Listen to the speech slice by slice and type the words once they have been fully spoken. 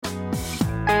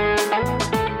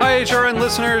HRN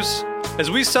listeners.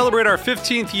 As we celebrate our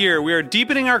 15th year, we are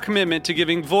deepening our commitment to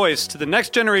giving voice to the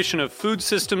next generation of food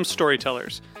systems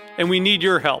storytellers, and we need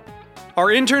your help. Our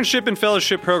internship and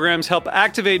fellowship programs help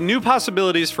activate new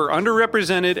possibilities for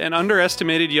underrepresented and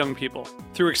underestimated young people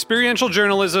through experiential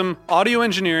journalism, audio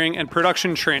engineering, and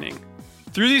production training.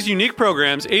 Through these unique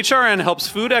programs, HRN helps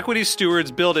food equity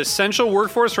stewards build essential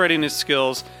workforce readiness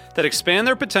skills that expand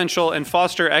their potential and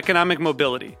foster economic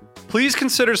mobility. Please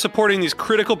consider supporting these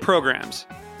critical programs.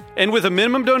 And with a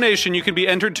minimum donation, you can be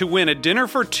entered to win a dinner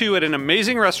for two at an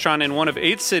amazing restaurant in one of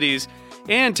 8 cities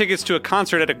and tickets to a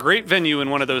concert at a great venue in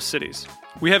one of those cities.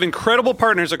 We have incredible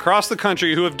partners across the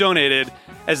country who have donated,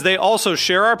 as they also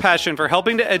share our passion for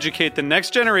helping to educate the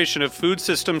next generation of food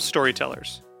systems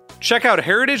storytellers. Check out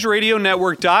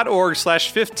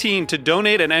heritageradionetwork.org/15 to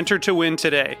donate and enter to win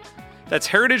today. That's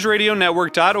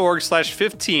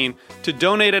heritageradionetwork.org/15 to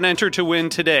donate and enter to win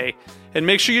today. And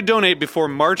make sure you donate before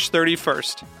March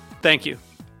 31st. Thank you.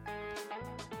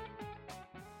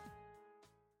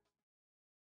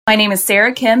 My name is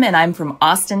Sarah Kim, and I'm from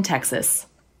Austin, Texas.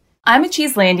 I'm a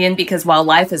Cheeselandian because while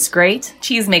life is great,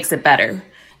 cheese makes it better.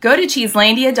 Go to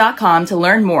cheeselandia.com to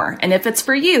learn more, and if it's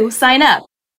for you, sign up.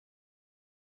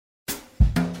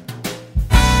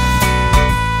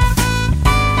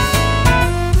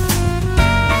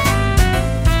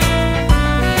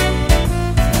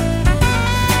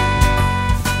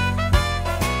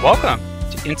 Welcome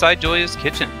to Inside Julia's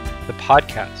Kitchen, the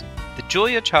podcast, the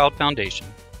Julia Child Foundation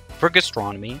for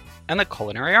Gastronomy and the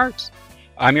Culinary Arts.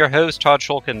 I'm your host, Todd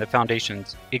Shulkin, the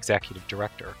Foundation's Executive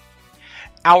Director.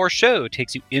 Our show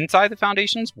takes you inside the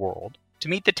Foundation's world to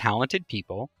meet the talented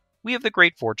people we have the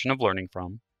great fortune of learning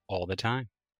from all the time.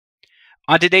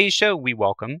 On today's show, we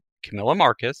welcome Camilla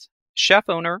Marcus, chef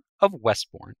owner of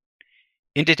Westbourne.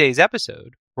 In today's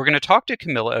episode, we're going to talk to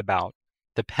Camilla about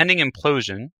the pending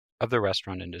implosion of the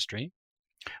restaurant industry,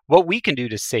 what we can do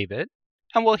to save it,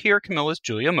 and we'll hear Camilla's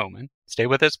Julia moment. Stay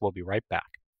with us, we'll be right back.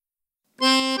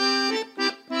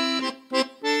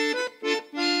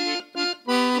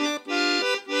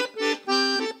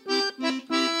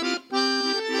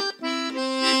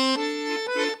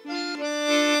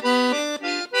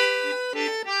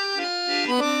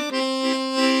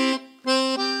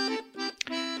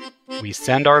 We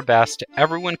send our best to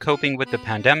everyone coping with the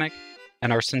pandemic,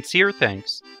 and our sincere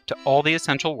thanks to all the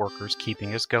essential workers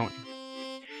keeping us going.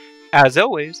 As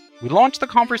always, we launch the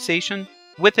conversation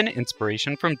with an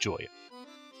inspiration from Julia.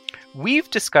 We've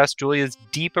discussed Julia's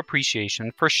deep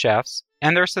appreciation for chefs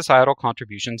and their societal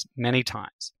contributions many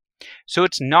times, so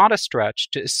it's not a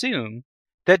stretch to assume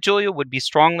that Julia would be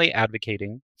strongly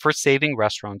advocating for saving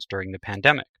restaurants during the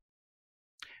pandemic.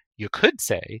 You could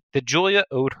say that Julia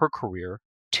owed her career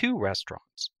to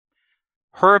restaurants.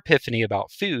 Her epiphany about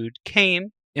food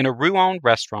came in a Rouen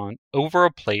restaurant over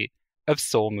a plate of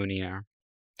sole meunière.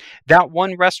 That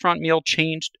one restaurant meal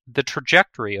changed the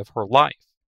trajectory of her life.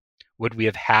 Would we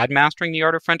have had Mastering the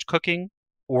Art of French Cooking,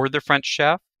 or The French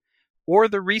Chef, or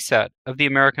the reset of the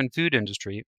American food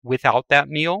industry without that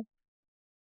meal?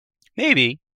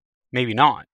 Maybe, maybe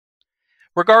not.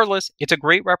 Regardless, it's a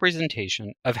great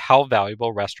representation of how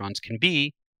valuable restaurants can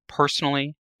be,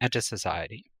 personally and to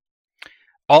society.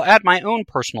 I'll add my own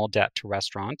personal debt to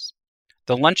restaurants.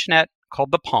 The luncheonette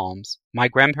called The Palms, my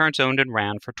grandparents owned and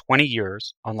ran for 20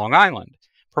 years on Long Island,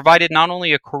 provided not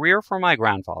only a career for my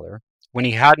grandfather when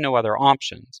he had no other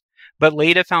options, but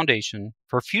laid a foundation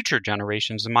for future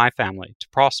generations of my family to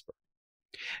prosper.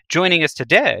 Joining us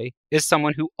today is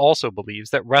someone who also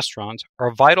believes that restaurants are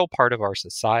a vital part of our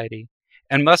society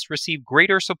and must receive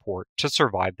greater support to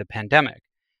survive the pandemic,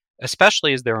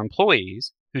 especially as their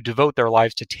employees, who devote their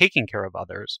lives to taking care of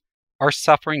others, are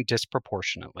suffering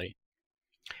disproportionately.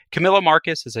 Camilla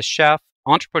Marcus is a chef,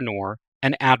 entrepreneur,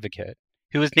 and advocate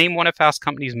who is named one of Fast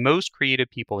Company's most creative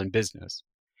people in business.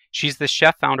 She's the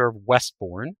chef founder of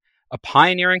Westbourne, a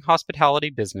pioneering hospitality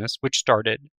business which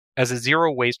started as a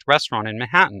zero-waste restaurant in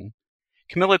Manhattan.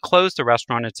 Camilla closed the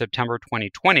restaurant in September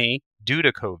 2020 due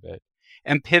to COVID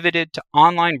and pivoted to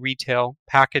online retail,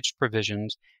 packaged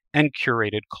provisions, and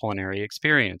curated culinary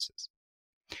experiences.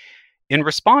 In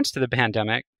response to the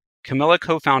pandemic, Camilla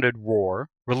co-founded ROAR,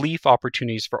 Relief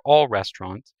Opportunities for All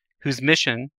Restaurants, whose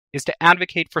mission is to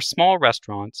advocate for small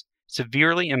restaurants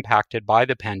severely impacted by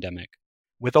the pandemic,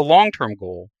 with a long-term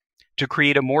goal to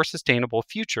create a more sustainable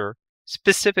future,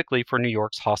 specifically for New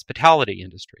York's hospitality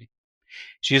industry.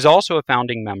 She is also a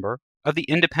founding member of the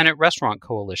Independent Restaurant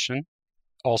Coalition,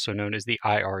 also known as the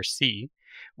IRC,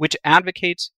 which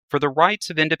advocates for the rights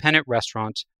of independent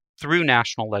restaurants through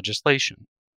national legislation.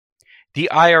 The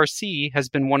IRC has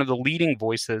been one of the leading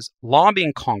voices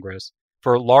lobbying Congress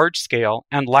for a large-scale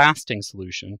and lasting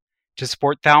solution to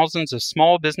support thousands of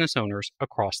small business owners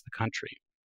across the country.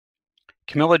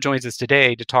 Camilla joins us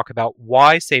today to talk about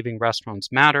why saving restaurants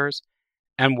matters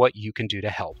and what you can do to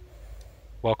help.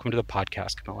 Welcome to the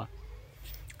podcast, Camilla.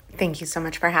 Thank you so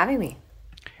much for having me.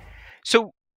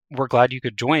 So we're glad you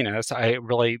could join us. I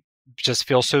really just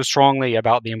feel so strongly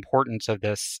about the importance of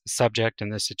this subject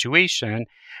and this situation.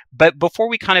 But before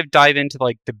we kind of dive into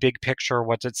like the big picture,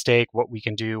 what's at stake, what we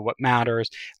can do, what matters,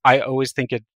 I always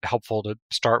think it helpful to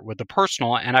start with the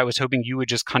personal. And I was hoping you would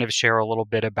just kind of share a little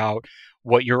bit about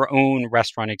what your own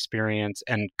restaurant experience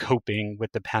and coping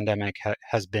with the pandemic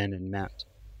has been and meant.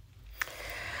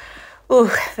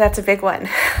 Ooh, that's a big one.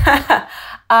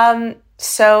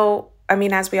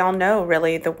 As we all know,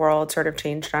 really, the world sort of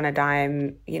changed on a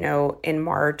dime, in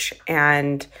March.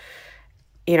 And,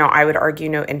 I would argue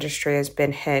no industry has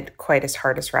been hit quite as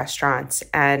hard as restaurants.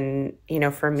 And,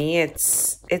 for me,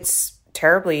 it's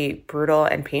terribly brutal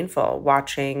and painful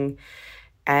watching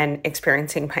and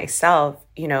experiencing myself,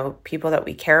 people that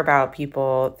we care about,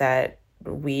 people that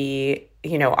we,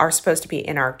 are supposed to be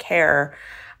in our care,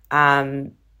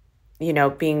 being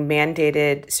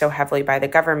mandated so heavily by the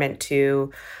government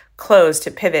to close, to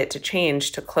pivot, to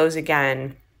change, to close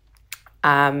again,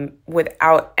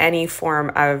 without any form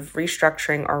of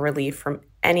restructuring or relief from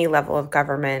any level of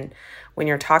government. When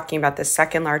you're talking about the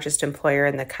second largest employer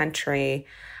in the country,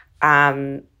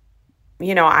 I've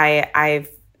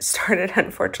started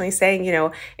unfortunately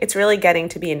saying, it's really getting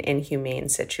to be an inhumane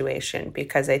situation,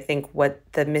 because I think what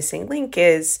the missing link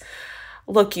is,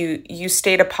 look, you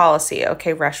state a policy.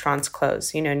 Okay, restaurants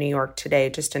close. New York today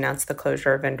just announced the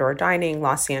closure of indoor dining.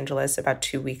 Los Angeles about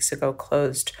 2 weeks ago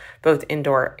closed both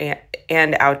indoor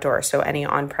and outdoor, so any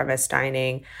on-premise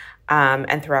dining,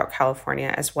 and throughout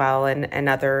California as well, and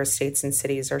other states and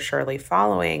cities are surely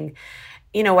following.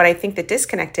 What I think the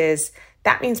disconnect is,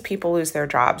 that means people lose their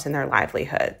jobs and their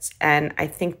livelihoods. And I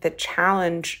think the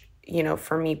challenge,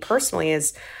 for me personally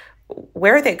is,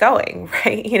 where are they going,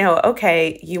 right?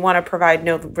 Okay, you want to provide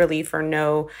no relief or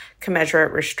no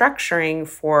commensurate restructuring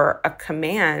for a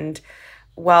command.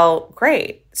 Well,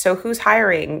 great. So who's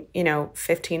hiring,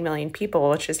 15 million people,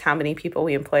 which is how many people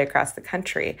we employ across the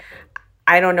country?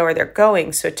 I don't know where they're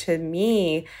going. So to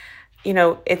me,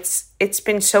 it's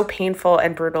been so painful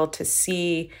and brutal to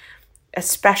see,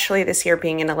 especially this year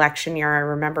being an election year. I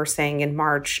remember saying in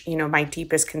March, my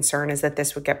deepest concern is that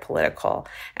this would get political.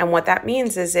 And what that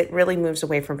means is it really moves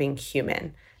away from being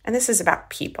human. And this is about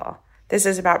people. This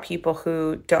is about people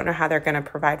who don't know how they're going to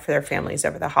provide for their families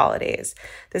over the holidays.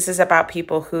 This is about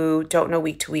people who don't know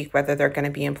week to week whether they're going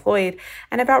to be employed,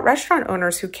 and about restaurant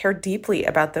owners who care deeply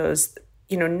about those,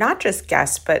 not just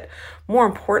guests, but more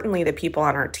importantly, the people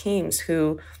on our teams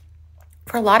who,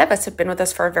 for a lot of us, have been with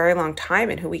us for a very long time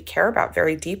and who we care about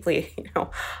very deeply.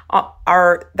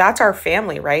 That's our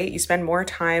family, right? You spend more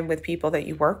time with people that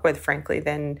you work with, frankly,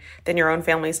 than your own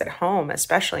families at home,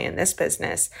 especially in this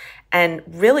business. And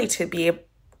really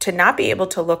to not be able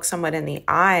to look someone in the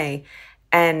eye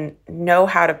and know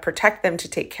how to protect them, to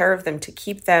take care of them, to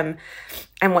keep them,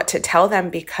 and what to tell them,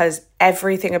 because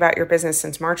everything about your business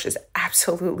since March is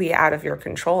absolutely out of your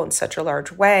control in such a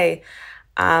large way.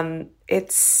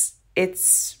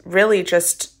 It's really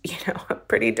just,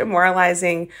 pretty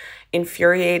demoralizing,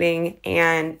 infuriating,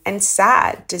 and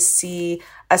sad to see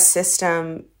a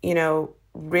system,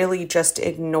 really just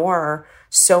ignore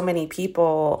so many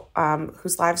people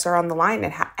whose lives are on the line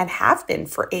and have been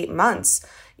for 8 months,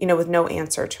 with no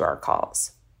answer to our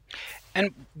calls.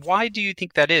 And why do you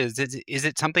think that is? Is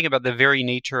it something about the very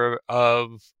nature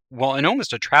of, well, and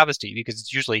almost a travesty, because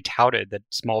it's usually touted that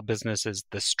small business is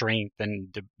the strength and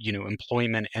the,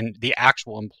 employment and the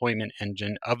actual employment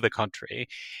engine of the country.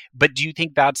 But do you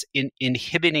think that's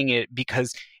inhibiting it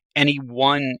because any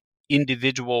one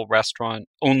individual restaurant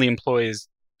only employs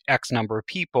X number of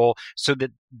people, so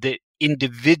that the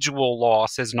individual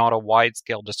loss is not a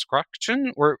wide-scale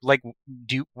destruction? Or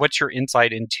what's your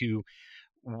insight into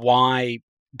why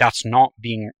that's not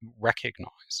being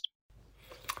recognized?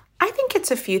 I think it's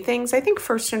a few things. I think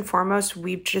first and foremost,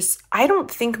 I don't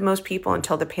think most people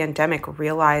until the pandemic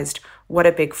realized what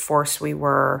a big force we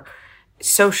were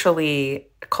socially,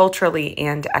 culturally,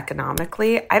 and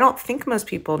economically. I don't think most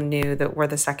people knew that we're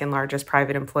the second largest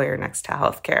private employer next to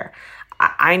healthcare.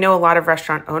 I know a lot of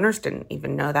restaurant owners didn't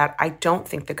even know that. I don't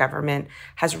think the government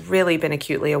has really been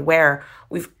acutely aware.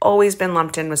 We've always been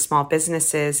lumped in with small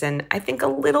businesses. And I think a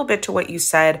little bit to what you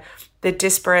said, the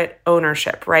disparate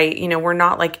ownership, right? We're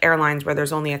not like airlines where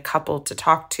there's only a couple to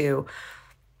talk to.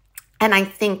 And I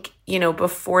think,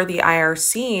 before the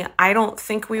IRC, I don't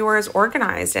think we were as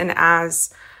organized and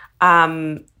as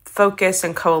focused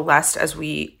and coalesced as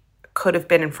we could have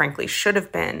been and frankly should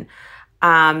have been.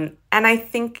 And I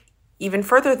think even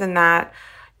further than that,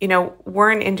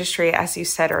 we're an industry, as you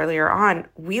said earlier on,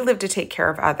 we live to take care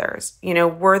of others.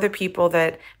 We're the people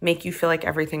that make you feel like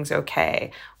everything's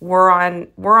okay. We're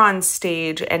on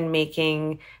stage and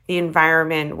making the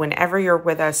environment whenever you're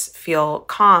with us feel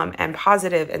calm and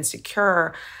positive and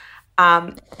secure.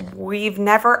 We've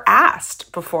never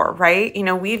asked before, right?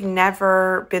 We've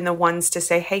never been the ones to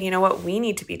say, hey, you know what, we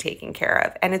need to be taken care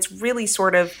of. And it's really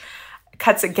sort of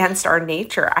cuts against our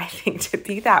nature, I think, to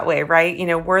be that way, right?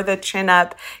 We're the chin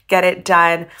up, get it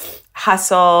done,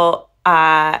 hustle,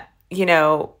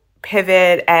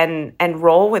 pivot and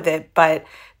roll with it. But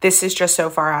this is just so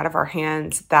far out of our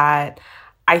hands that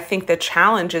I think the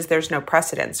challenge is there's no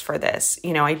precedence for this.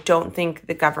 I don't think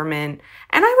the government,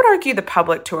 and I would argue the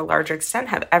public to a large extent,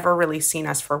 have ever really seen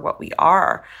us for what we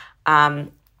are.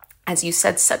 As you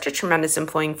said, such a tremendous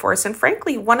employing force. And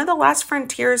frankly, one of the last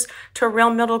frontiers to a real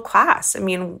middle class. I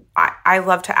mean, I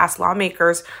love to ask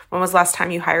lawmakers, when was the last time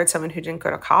you hired someone who didn't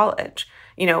go to college?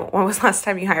 When was the last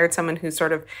time you hired someone who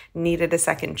sort of needed a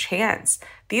second chance?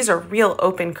 These are real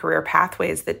open career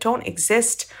pathways that don't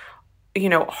exist,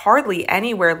 hardly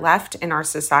anywhere left in our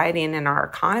society and in our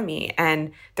economy.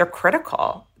 And they're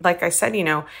critical. Like I said,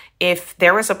 if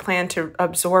there was a plan to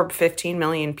absorb 15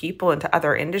 million people into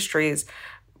other industries,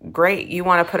 great. You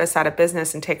want to put us out of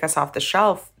business and take us off the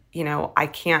shelf. I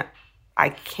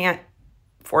can't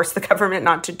force the government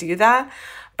not to do that.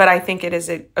 But I think it is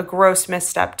a gross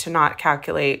misstep to not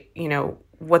calculate,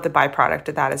 what the byproduct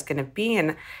of that is going to be.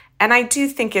 And I do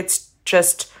think it's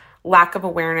just lack of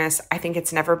awareness. I think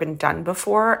it's never been done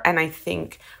before. And I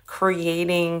think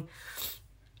creating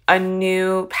a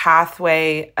new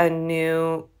pathway, a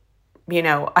new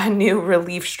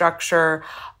relief structure,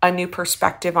 a new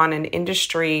perspective on an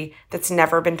industry that's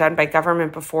never been done by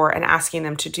government before, and asking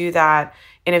them to do that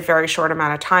in a very short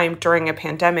amount of time during a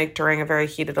pandemic, during a very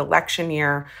heated election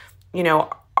year.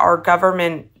 Our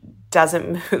government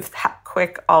doesn't move that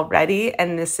quick already,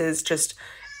 and this is just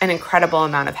an incredible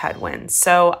amount of headwinds.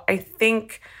 So I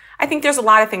think there's a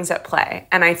lot of things at play,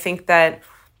 and I think that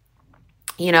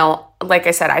like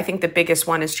I said, I think the biggest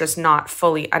one is just not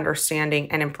fully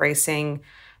understanding and embracing,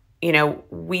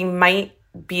 we might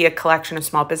be a collection of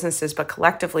small businesses, but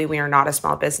collectively we are not a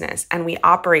small business, and we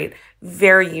operate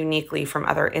very uniquely from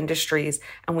other industries,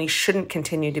 and we shouldn't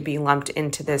continue to be lumped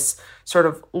into this sort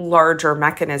of larger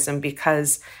mechanism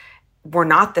because we're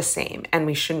not the same, and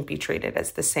we shouldn't be treated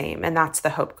as the same. And that's the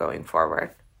hope going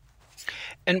forward.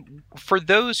 And for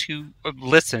those who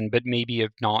listen, but maybe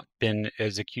have not been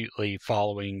as acutely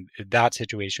following that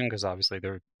situation, because obviously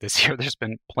this year there's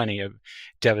been plenty of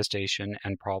devastation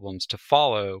and problems to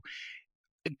follow,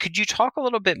 could you talk a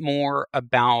little bit more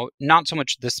about not so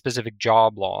much the specific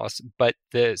job loss, but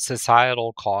the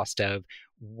societal cost of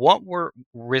what we're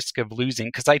risk of losing?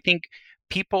 Because I think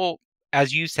people,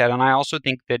 as you said, and I also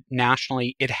think that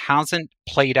nationally, it hasn't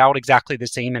played out exactly the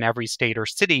same in every state or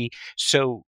city.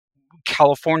 So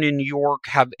California and New York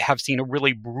have seen a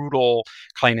really brutal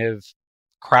kind of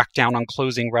crackdown on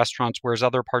closing restaurants, whereas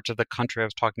other parts of the country, I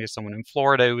was talking to someone in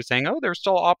Florida who was saying, oh, they're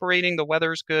still operating, the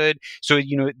weather's good. So,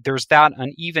 there's that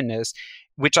unevenness,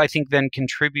 which I think then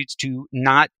contributes to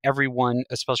not everyone,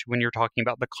 especially when you're talking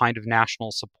about the kind of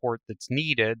national support that's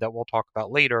needed, that we'll talk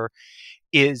about later,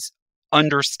 is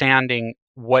understanding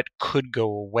what could go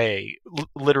away,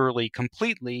 literally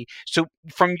completely. So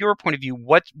from your point of view,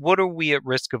 what are we at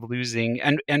risk of losing,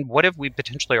 and what have we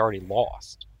potentially already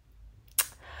lost?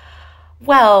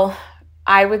 Well,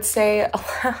 I would say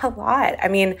a lot. I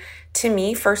mean, to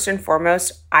me, first and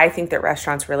foremost, I think that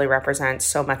restaurants really represent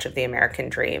so much of the American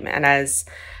dream. And as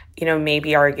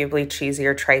maybe arguably cheesy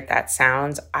or trite that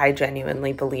sounds, I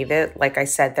genuinely believe it. Like I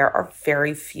said, there are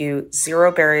very few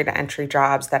zero barrier to entry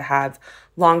jobs that have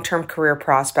long-term career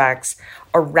prospects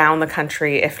around the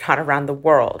country, if not around the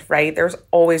world, right? There's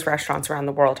always restaurants around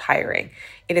the world hiring.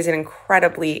 It is an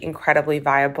incredibly, incredibly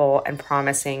viable and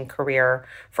promising career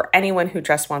for anyone who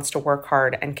just wants to work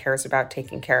hard and cares about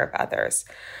taking care of others.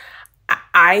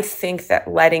 I think that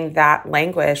letting that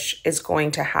languish is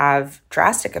going to have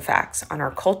drastic effects on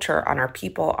our culture, on our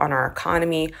people, on our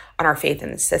economy, on our faith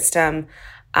in the system.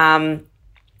 And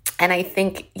I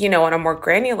think, on a more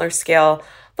granular scale,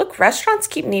 look, restaurants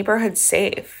keep neighborhoods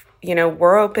safe.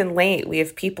 We're open late. We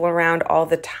have people around all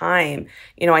the time.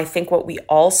 I think what we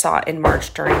all saw in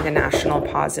March during the national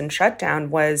pause and shutdown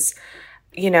was,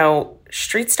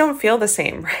 streets don't feel the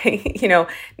same, right?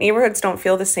 Neighborhoods don't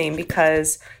feel the same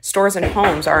because stores and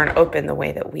homes aren't open the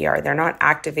way that we are. They're not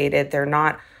activated. They're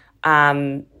not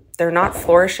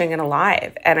flourishing and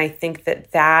alive. And I think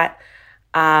that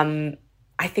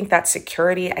I think that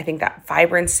security, I think that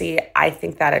vibrancy, I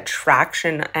think that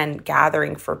attraction and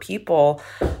gathering for people,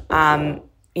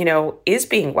 is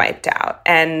being wiped out.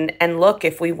 And look,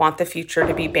 if we want the future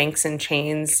to be banks and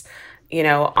chains,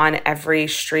 on every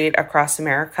street across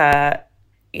America,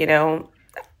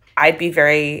 I'd be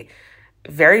very,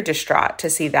 very distraught to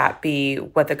see that be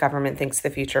what the government thinks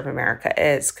the future of America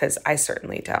is, because I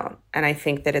certainly don't. And I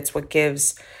think that it's what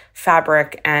gives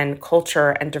fabric and culture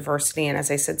and diversity and, as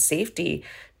I said, safety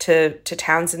to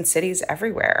towns and cities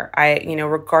everywhere.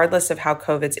 Regardless of how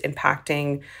COVID's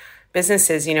impacting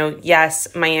businesses,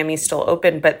 yes, Miami's still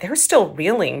open, but they're still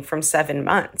reeling from 7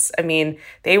 months. I mean,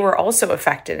 they were also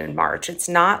affected in March. It's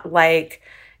not like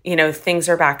things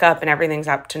are back up and everything's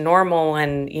up to normal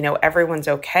and, everyone's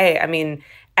okay. I mean,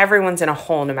 everyone's in a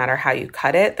hole no matter how you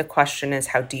cut it. The question is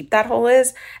how deep that hole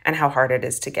is and how hard it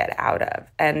is to get out of.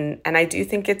 And I do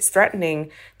think it's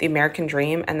threatening the American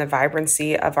dream and the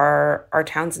vibrancy of our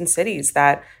towns and cities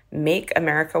that make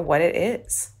America what it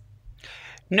is.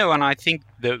 No, and I think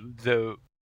the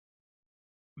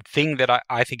thing that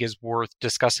I think is worth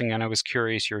discussing, and I was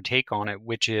curious your take on it,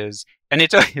 which is, and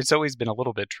it's always been a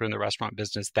little bit true in the restaurant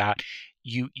business, that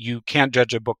you can't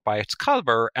judge a book by its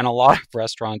cover, and a lot of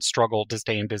restaurants struggle to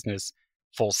stay in business,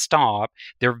 full stop.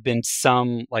 There have been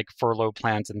some like furlough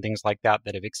plans and things like that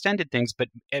have extended things, but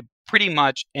pretty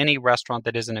much any restaurant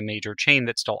that isn't a major chain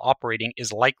that's still operating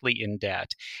is likely in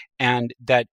debt. And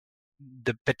that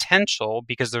the potential,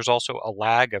 because there's also a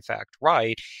lag effect,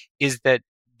 right, is that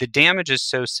the damage is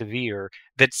so severe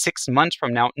that 6 months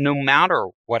from now, no matter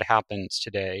what happens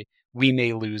today, we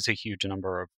may lose a huge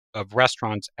number of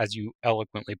restaurants, as you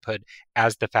eloquently put,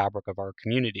 as the fabric of our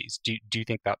communities. Do you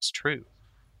think that's true?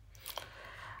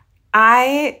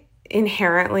 I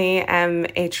inherently am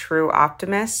a true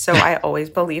optimist, so I always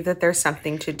believe that there's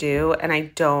something to do, and I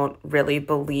don't really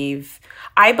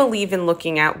I believe in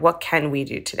looking at what can we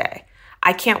do today.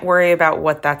 I can't worry about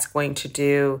what that's going to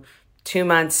do 2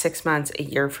 months, 6 months, a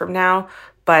year from now.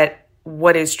 But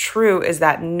what is true is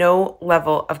that no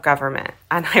level of government,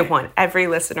 and I want every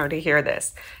listener to hear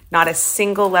this, not a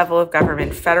single level of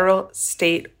government, federal,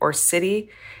 state, or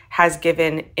city, has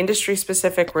given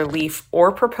industry-specific relief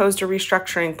or proposed a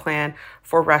restructuring plan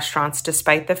for restaurants,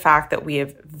 despite the fact that we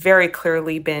have very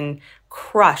clearly been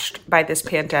crushed by this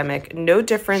pandemic, no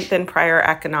different than prior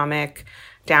economic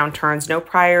downturns, no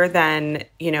prior than,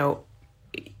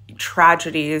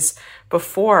 tragedies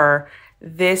before.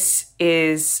 This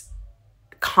is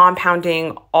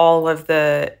compounding all of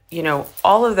the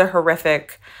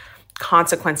horrific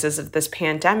consequences of this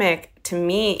pandemic. To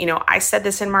me, I said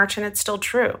this in March and it's still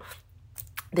true.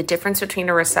 The difference between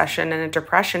a recession and a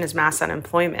depression is mass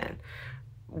unemployment.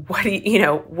 What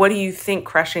do you think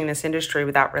crushing this industry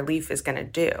without relief is going to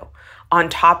do, on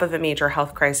top of a major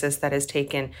health crisis that has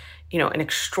taken, an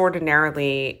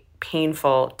extraordinarily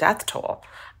painful death toll?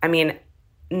 I mean,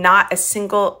 not a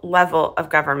single level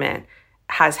of government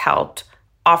has helped,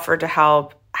 offered to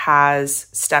help, has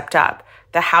stepped up.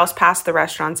 The House passed the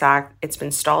Restaurants Act. It's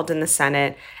been stalled in the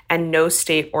Senate, and no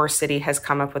state or city has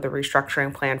come up with a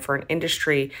restructuring plan for an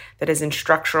industry that is in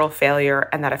structural failure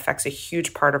and that affects a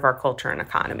huge part of our culture and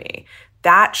economy.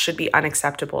 That should be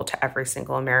unacceptable to every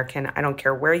single American. I don't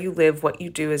care where you live, what you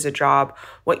do as a job,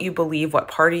 what you believe, what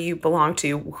party you belong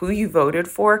to, who you voted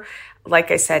for.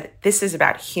 Like I said, this is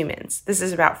about humans. This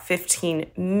is about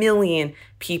 15 million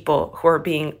people who are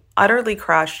being utterly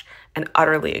crushed and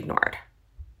utterly ignored.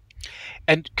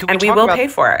 And we will pay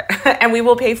for it. And we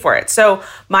will pay for it. So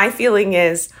my feeling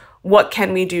is, what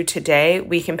can we do today?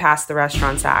 We can pass the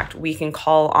Restaurants Act. We can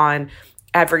call on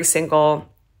every single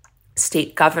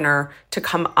state governor to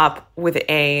come up with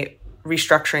a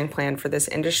restructuring plan for this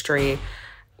industry,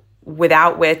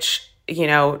 without which,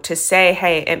 to say,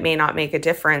 hey, it may not make a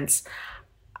difference.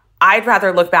 I'd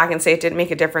rather look back and say it didn't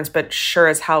make a difference, but sure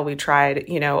as hell we tried,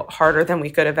 harder than we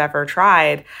could have ever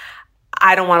tried.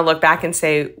 I don't want to look back and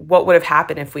say what would have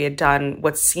happened if we had done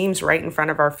what seems right in front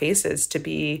of our faces to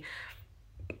be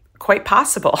quite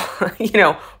possible.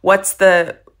 What's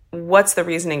the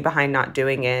reasoning behind not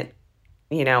doing it?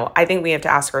 I think we have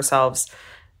to ask ourselves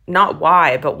not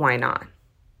why, but why not?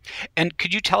 And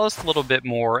could you tell us a little bit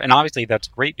more? And obviously that's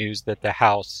great news that the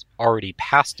House already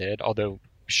passed it, although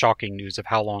shocking news of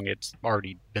how long it's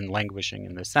already been languishing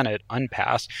in the Senate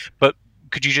unpassed. But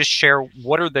could you just share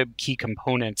what are the key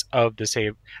components of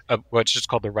of what's just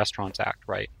called the Restaurants Act,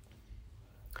 right?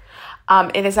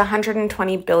 It is a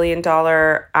 $120 billion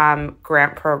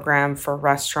grant program for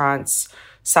restaurants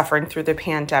suffering through the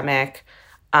pandemic.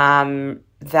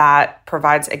 that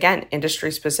provides, again,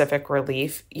 industry-specific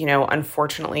relief.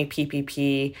 Unfortunately,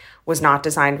 PPP was not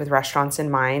designed with restaurants in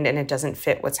mind, and it doesn't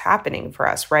fit what's happening for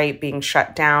us, right? Being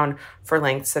shut down for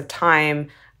lengths of time,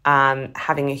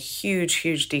 having a huge,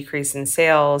 huge decrease in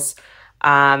sales,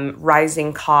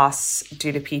 rising costs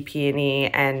due to PP&E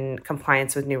and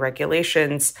compliance with new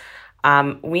regulations.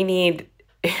 We need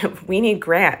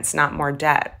grants, not more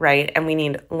debt, right? And we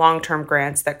need long-term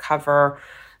grants that cover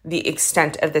the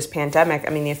extent of this pandemic. I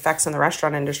mean, the effects on the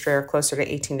restaurant industry are closer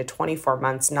to 18 to 24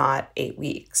 months, not 8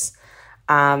 weeks.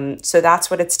 So that's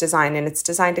what it's designed. And it's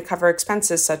designed to cover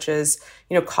expenses such as,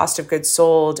 cost of goods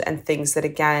sold and things that,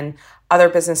 again, other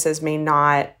businesses may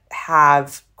not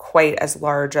have quite as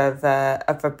large of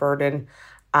a burden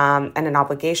and an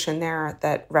obligation there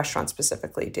that restaurants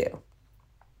specifically do.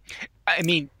 I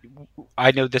mean,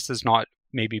 I know this is not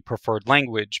maybe preferred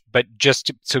language, but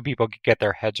just so people can get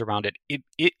their heads around it,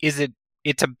 it's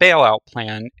a bailout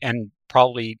plan, and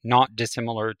probably not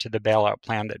dissimilar to the bailout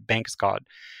plan that banks got.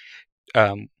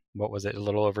 What was it, a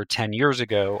little over 10 years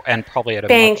ago, and probably at a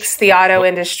banks, the auto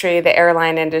industry, the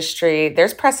airline industry.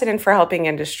 There's precedent for helping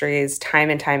industries time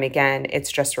and time again. It's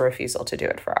just a refusal to do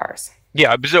it for ours.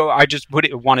 Yeah, so I just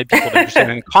wanted people to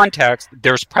understand in context,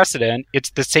 there's precedent.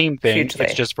 It's the same thing. Hugely.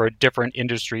 It's just for a different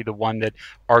industry, the one that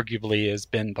arguably has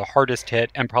been the hardest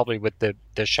hit and probably with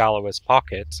the shallowest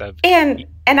pockets of. And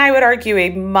I would argue a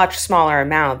much smaller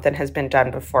amount than has been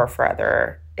done before for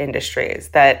other industries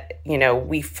that,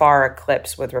 we far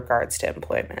eclipse with regards to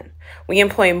employment. We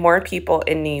employ more people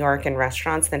in New York in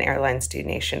restaurants than airlines do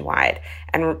nationwide.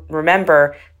 And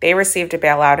remember, they received a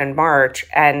bailout in March,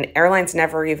 and airlines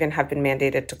never even have been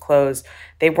mandated to close.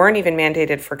 They weren't even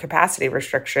mandated for capacity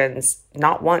restrictions,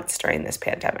 not once during this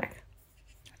pandemic.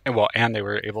 And they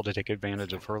were able to take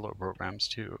advantage of furlough programs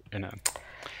too, and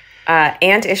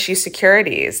issue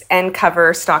securities and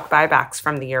cover stock buybacks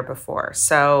from the year before.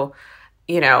 So,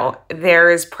 there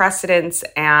is precedence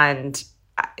and,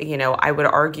 I would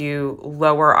argue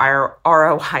lower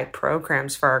ROI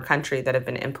programs for our country that have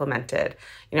been implemented.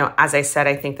 As I said,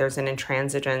 I think there's an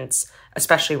intransigence,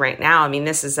 especially right now. I mean,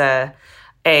 this is a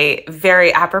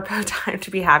very apropos time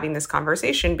to be having this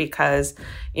conversation because,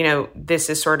 this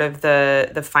is sort of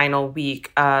the final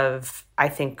week of, I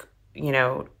think,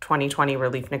 2020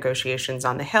 relief negotiations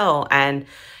on the Hill. And,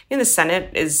 the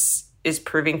Senate is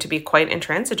proving to be quite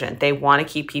intransigent. They want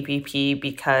to keep PPP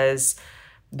because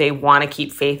they want to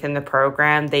keep faith in the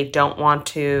program. They don't want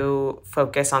to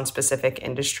focus on specific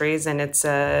industries, and it's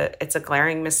a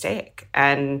glaring mistake.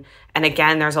 And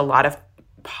again, there's a lot of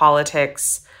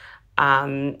politics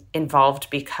involved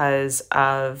because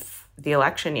of the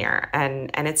election year,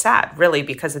 and it's sad, really,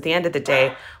 because at the end of the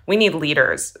day, we need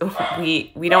leaders.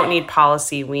 We don't need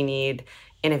policy. We need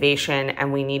innovation,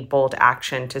 and we need bold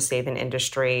action to save an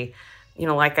industry.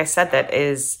 Like I said,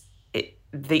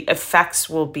 the effects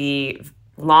will be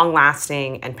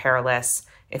long-lasting and perilous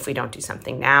if we don't do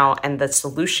something now. And the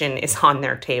solution is on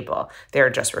their table. They're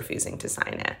just refusing to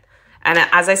sign it. And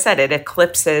as I said, it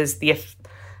eclipses the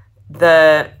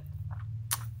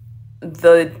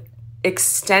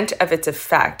extent of its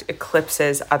effect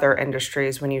eclipses other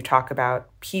industries when you talk about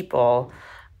people.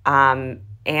 And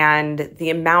the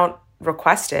amount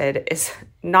requested is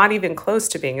not even close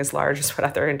to being as large as what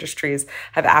other industries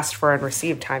have asked for and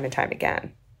received time and time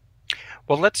again.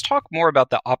 Well, let's talk more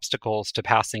about the obstacles to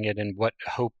passing it and what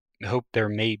hope there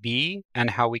may be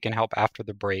and how we can help after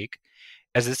the break.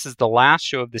 As this is the last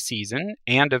show of the season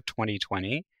and of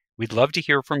 2020, we'd love to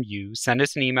hear from you. Send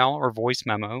us an email or voice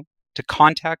memo to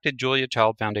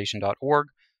contact@juliachildfoundation.org,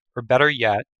 or better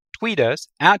yet, tweet us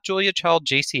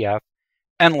 @JuliaChildJCF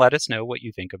and let us know what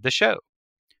you think of the show.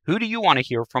 Who do you want to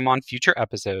hear from on future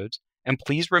episodes? And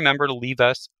please remember to leave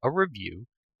us a review,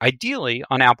 ideally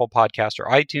on Apple Podcasts or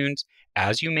iTunes.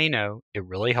 As you may know, it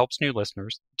really helps new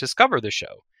listeners discover the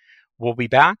show. We'll be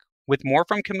back with more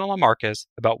from Camilla Marcus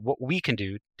about what we can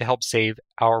do to help save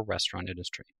our restaurant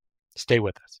industry. Stay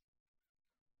with us.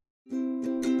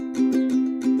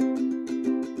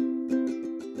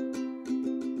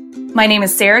 My name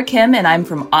is Sarah Kim, and I'm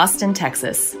from Austin,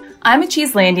 Texas. I'm a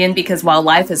Cheeselandian because while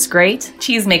life is great,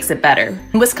 cheese makes it better.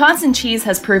 Wisconsin cheese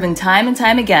has proven time and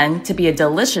time again to be a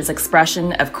delicious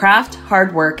expression of craft,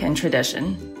 hard work, and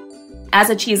tradition. As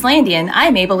a Cheeselandian, I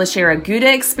am able to share a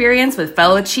Gouda experience with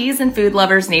fellow cheese and food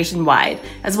lovers nationwide,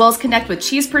 as well as connect with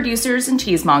cheese producers and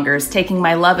cheesemongers, taking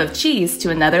my love of cheese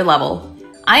to another level.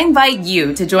 I invite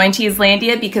you to join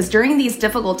Cheeselandia because during these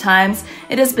difficult times,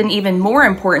 it has been even more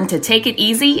important to take it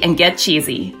easy and get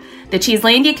cheesy. The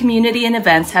Cheeselandia community and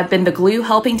events have been the glue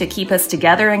helping to keep us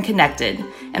together and connected,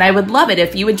 and I would love it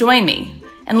if you would join me.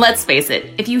 And let's face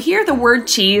it, if you hear the word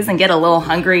cheese and get a little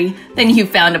hungry, then you've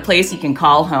found a place you can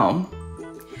call home.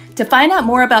 To find out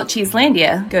more about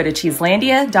Cheeselandia, go to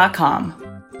cheeselandia.com.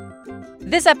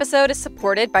 This episode is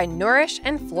supported by Nourish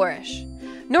and Flourish.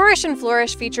 Nourish and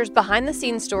Flourish features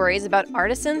behind-the-scenes stories about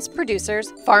artisans,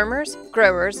 producers, farmers,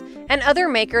 growers, and other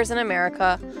makers in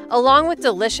America, along with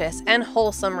delicious and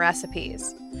wholesome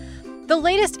recipes. The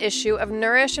latest issue of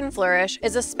Nourish and Flourish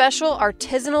is a special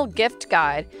artisanal gift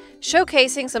guide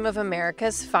showcasing some of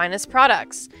America's finest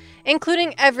products,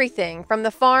 including everything from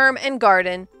the farm and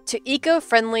garden to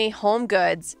eco-friendly home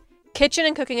goods, kitchen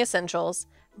and cooking essentials,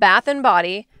 bath and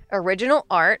body, original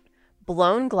art,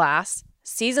 blown glass,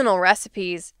 seasonal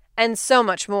recipes, and so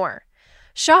much more.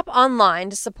 Shop online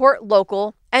to support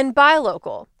local and buy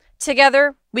local.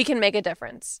 Together, we can make a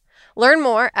difference. Learn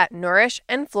more at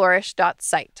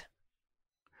nourishandflourish.site.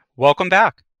 Welcome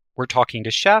back. We're talking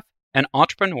to chef and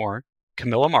entrepreneur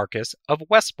Camilla Marcus of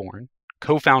Westbourne,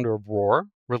 co-founder of ROAR,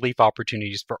 Relief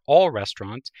Opportunities for All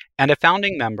Restaurants, and a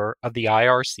founding member of the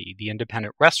IRC, the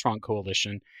Independent Restaurant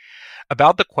Coalition,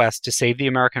 about the quest to save the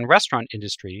American restaurant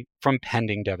industry from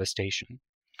pending devastation.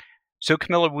 So,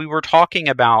 Camilla, we were talking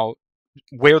about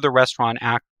where the Restaurant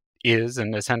Act is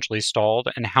and essentially stalled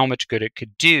and how much good it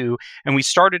could do. And we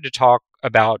started to talk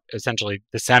about essentially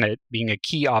the Senate being a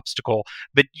key obstacle.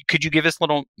 But could you give us a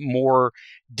little more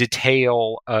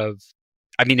detail of,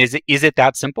 I mean, is it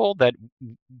that simple that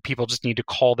people just need to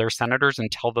call their senators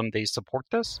and tell them they support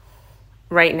this?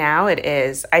 Right now it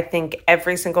is. I think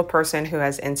every single person who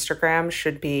has Instagram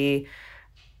should be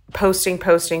posting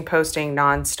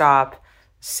nonstop,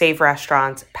 save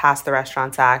restaurants, pass the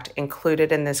Restaurants Act,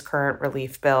 included in this current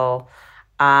relief bill.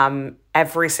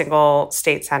 Every single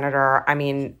state senator, I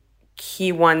mean,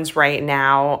 key ones right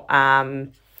now,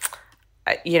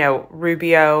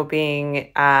 Rubio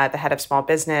being the head of small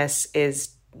business is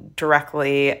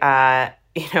directly, I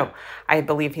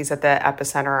believe he's at the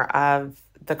epicenter of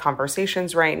the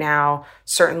conversations right now.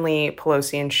 Certainly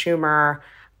Pelosi and Schumer,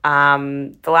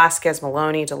 Velasquez,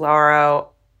 Maloney, DeLauro.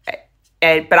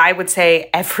 But I would say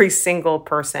every single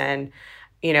person,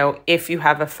 if you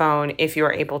have a phone, if you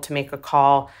are able to make a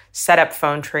call, set up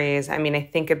phone trees. I mean, I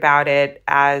think about it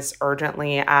as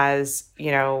urgently as,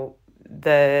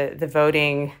 the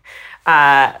voting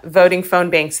phone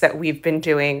banks that we've been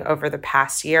doing over the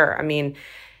past year. I mean,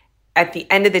 at the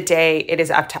end of the day, it is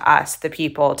up to us, the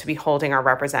people, to be holding our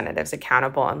representatives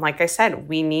accountable. And like I said,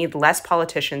 we need less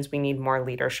politicians. We need more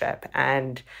leadership.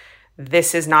 And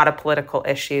this is not a political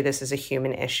issue. This is a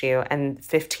human issue. And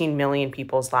 15 million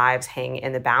people's lives hang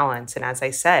in the balance. And as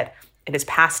I said, it is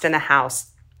passed in the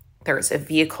House. There is a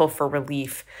vehicle for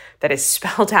relief that is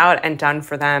spelled out and done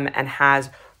for them and has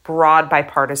broad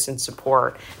bipartisan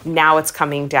support. Now it's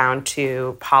coming down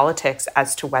to politics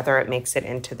as to whether it makes it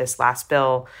into this last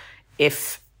bill.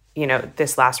 If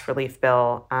this last relief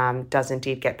bill does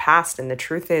indeed get passed. And the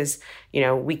truth is,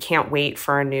 we can't wait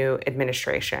for a new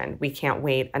administration. We can't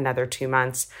wait another 2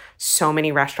 months. So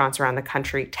many restaurants around the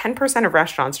country, 10% of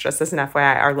restaurants, just as an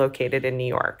FYI, are located in New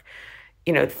York.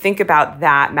 Think about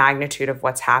that magnitude of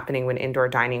what's happening when indoor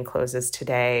dining closes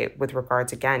today with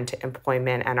regards, again, to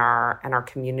employment and our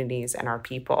communities and our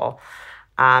people.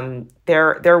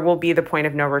 There will be the point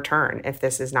of no return if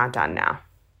this is not done now.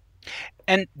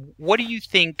 And what do you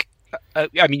think?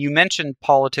 You mentioned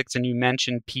politics and you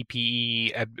mentioned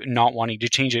PPE not wanting to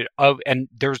change it. And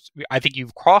I think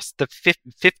you've crossed the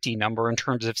 50 number in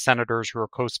terms of senators who are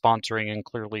co-sponsoring and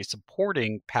clearly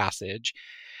supporting passage.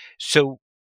 So,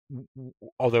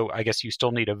 although I guess you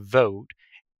still need a vote,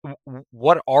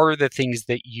 what are the things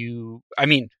that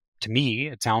to me,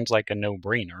 it sounds like a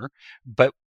no-brainer,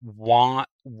 but what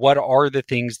are the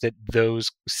things that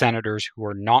those senators who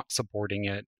are not supporting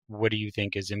it, what do you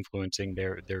think is influencing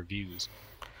their views?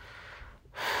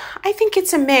 I think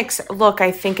it's a mix. Look,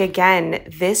 I think, again,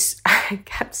 I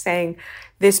kept saying,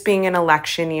 this being an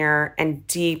election year and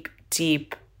deep,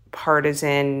 deep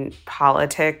partisan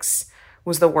politics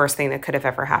was the worst thing that could have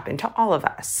ever happened to all of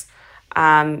us.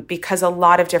 Because a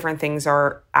lot of different things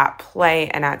are at play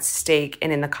and at stake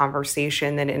and in the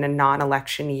conversation that in a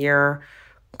non-election year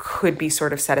could be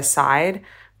sort of set aside.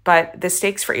 But the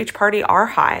stakes for each party are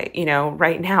high.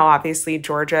 Right now, obviously,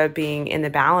 Georgia being in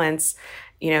the balance,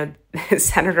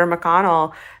 Senator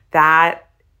McConnell, that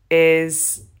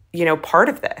is, part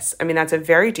of this. I mean, that's a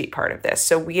very deep part of this.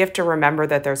 So we have to remember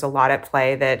that there's a lot at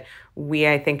play that we,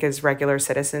 I think, as regular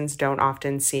citizens don't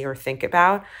often see or think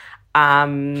about.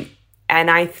 And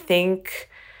I think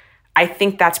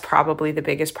that's probably the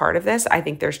biggest part of this. I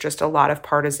think there's just a lot of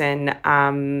partisan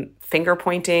finger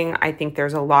pointing. I think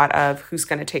there's a lot of who's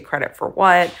going to take credit for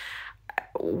what,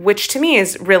 which to me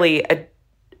is really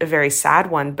a very sad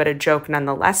one, but a joke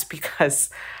nonetheless, because,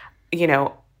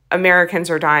 Americans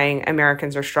are dying,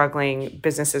 Americans are struggling,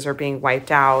 businesses are being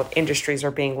wiped out, industries are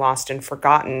being lost and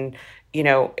forgotten.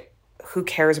 Who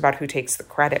cares about who takes the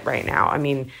credit right now? I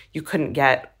mean, you couldn't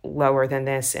get lower than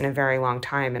this in a very long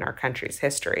time in our country's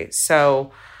history.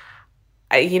 So,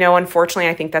 unfortunately,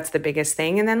 I think that's the biggest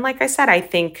thing. And then, like I said, I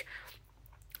think,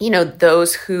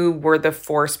 those who were the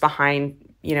force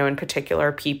behind, in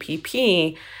particular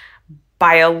PPP,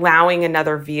 by allowing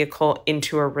another vehicle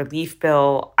into a relief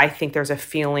bill, I think there's a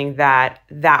feeling that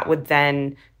that would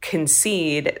then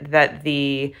concede that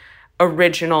the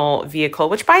original vehicle,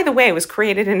 which, by the way, was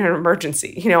created in an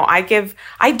emergency.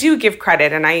 I do give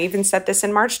credit, and I even said this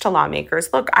in March to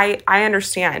lawmakers. Look, I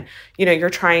understand, you're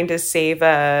trying to save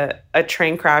a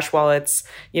train crash while it's,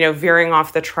 veering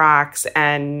off the tracks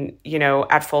and,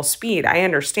 at full speed. I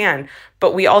understand.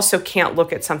 But we also can't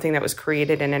look at something that was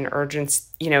created in an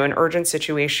urgent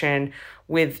situation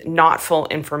with not full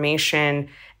information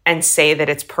and say that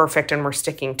it's perfect and we're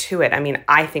sticking to it. I mean,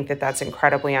 I think that that's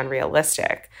incredibly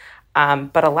unrealistic.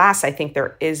 But alas, I think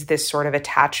there is this sort of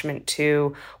attachment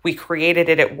to, we created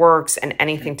it, it works, and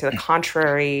anything to the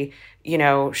contrary,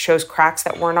 shows cracks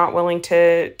that we're not willing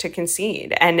to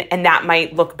concede. And that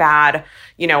might look bad,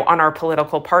 on our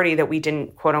political party, that we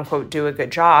didn't, quote unquote, do a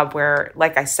good job, where,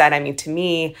 like I said, I mean, to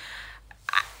me,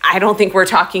 I don't think we're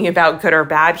talking about good or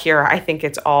bad here. I think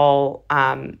it's all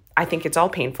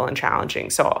painful and challenging.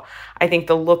 So I think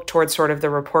the look towards sort of the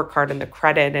report card and the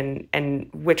credit and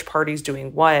which party's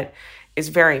doing what is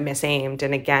very misaimed.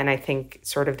 And again, I think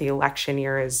sort of the election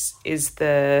year is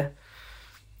the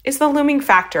looming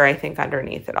factor, I think,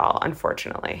 underneath it all,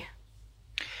 unfortunately.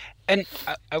 And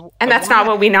that's not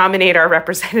what we nominate our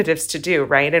representatives to do,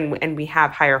 right? And we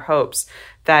have higher hopes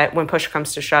that when push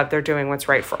comes to shove, they're doing what's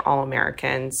right for all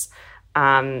Americans,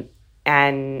 and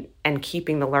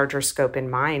keeping the larger scope in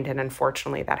mind. And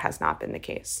unfortunately, that has not been the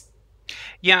case.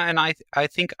 Yeah, and I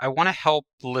think I want to help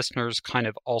the listeners kind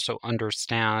of also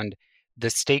understand the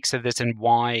stakes of this and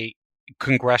why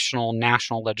congressional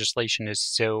national legislation is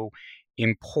so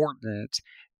important,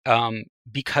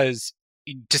 because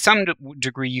to some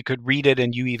degree you could read it,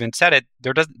 and you even said it,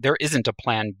 there isn't a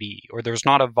plan B, or there's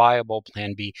not a viable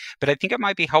plan B. But I think it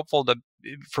might be helpful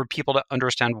for people to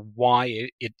understand why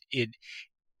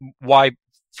why,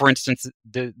 for instance,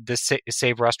 the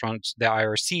Save Restaurants, the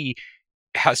IRC,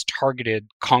 has targeted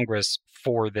Congress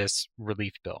for this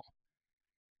relief bill.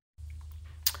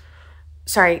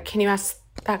 Sorry, can you ask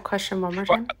that question one more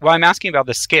time? Well, I'm asking about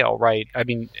the scale, right? I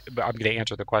mean, I'm going to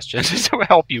answer the question to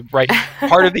help you, right?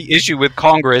 Part of the issue with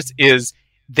Congress is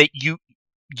that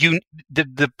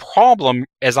the problem,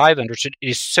 as I've understood,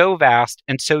 is so vast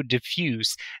and so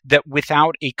diffuse that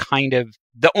without a kind of,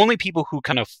 the only people who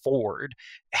can afford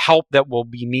help that will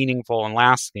be meaningful and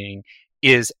lasting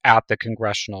is at the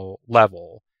congressional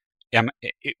level.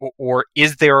 Or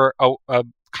is there a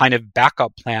kind of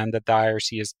backup plan that the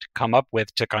IRC has come up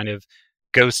with to kind of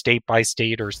go state by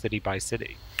state or city by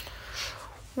city?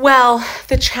 Well,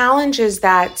 the challenge is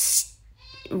that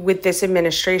with this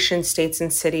administration, states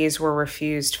and cities were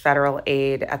refused federal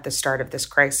aid at the start of this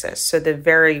crisis. So the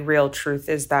very real truth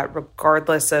is that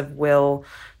regardless of will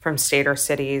from state or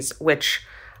cities, which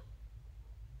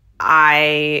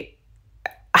I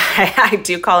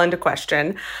do call into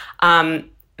question,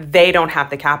 they don't have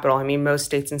the capital. I mean, most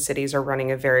states and cities are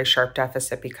running a very sharp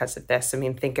deficit because of this. I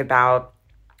mean, think about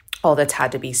all that's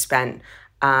had to be spent,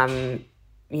 to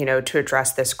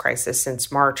address this crisis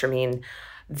since March. I mean,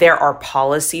 there are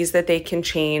policies that they can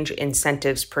change,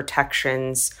 incentives,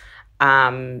 protections,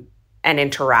 and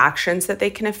interactions that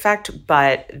they can affect,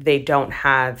 but they don't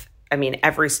have, I mean,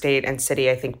 every state and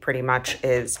city, I think, pretty much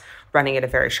is running at a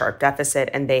very sharp deficit,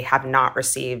 and they have not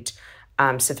received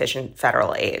sufficient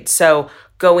federal aid. So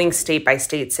going state by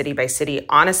state, city by city,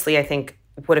 honestly, I think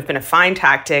would have been a fine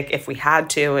tactic if we had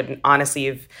to. And honestly,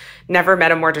 you've never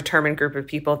met a more determined group of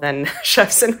people than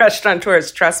chefs and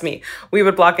restaurateurs. Trust me, we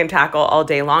would block and tackle all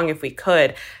day long if we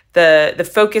could. The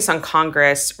focus on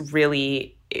Congress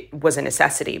really was a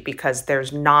necessity because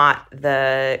there's not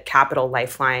the capital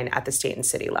lifeline at the state and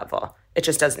city level. It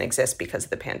just doesn't exist because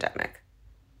of the pandemic.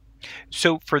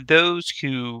 So for those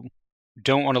who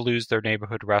don't want to lose their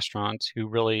neighborhood restaurants, who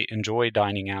really enjoy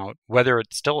dining out, whether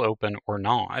it's still open or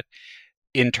not,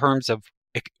 in terms of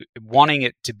wanting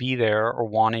it to be there or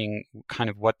wanting kind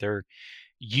of what they're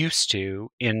used to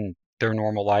in their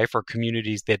normal life or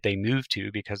communities that they move to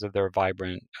because of their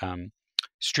vibrant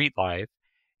street life,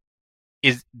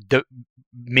 is the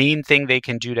main thing they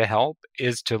can do to help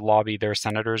is to lobby their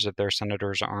senators if their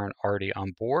senators aren't already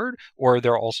on board? Or are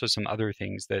there also some other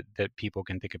things that people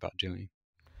can think about doing?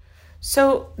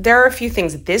 So there are a few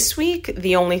things this week.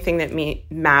 The only thing that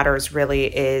matters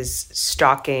really is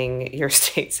stalking your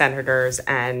state senators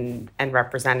and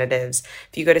representatives.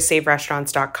 If you go to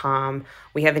saverestaurants.com,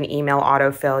 we have an email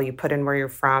autofill. You put in where you're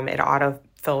from, it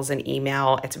autofills an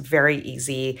email. It's very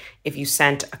easy. If you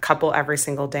sent a couple every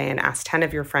single day and asked 10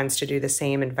 of your friends to do the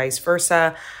same and vice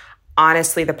versa,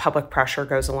 honestly, the public pressure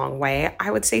goes a long way.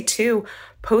 I would say too,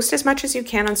 post as much as you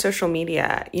can on social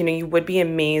media. You would be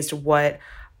amazed what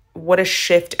a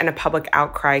shift and a public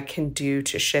outcry can do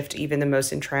to shift even the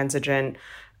most intransigent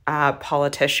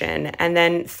politician. And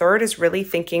then third is really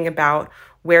thinking about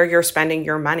where you're spending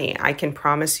your money. I can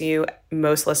promise you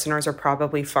most listeners are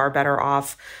probably far better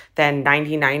off than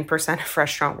 99% of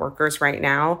restaurant workers right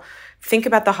now. Think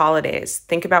about the holidays.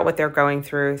 Think about what they're going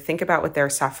through. Think about what they're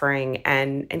suffering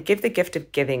and give the gift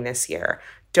of giving this year.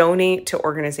 Donate to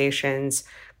organizations.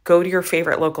 Go to your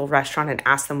favorite local restaurant and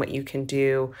ask them what you can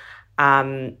do.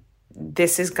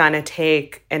 This is going to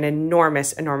take an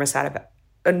enormous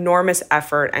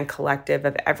effort and collective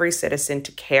of every citizen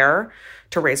to care,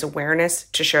 to raise awareness,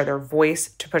 to share their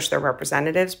voice, to push their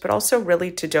representatives, but also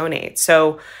really to donate.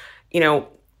 So,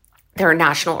 there are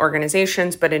national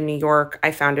organizations, but in New York,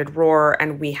 I founded ROAR,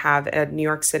 and we have a New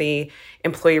York City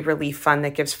employee relief fund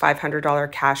that gives $500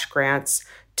 cash grants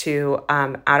to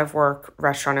out-of-work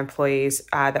restaurant employees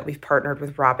that we've partnered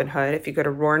with Robinhood. If you go to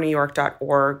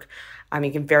roarnewyork.org,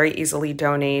 you can very easily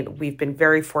donate. We've been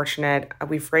very fortunate.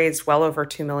 We've raised well over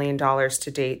 $2 million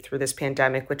to date through this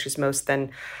pandemic, which is most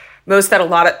than a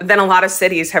lot of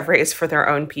cities have raised for their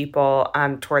own people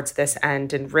towards this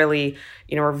end. And really,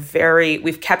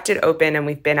 we've kept it open and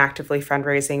we've been actively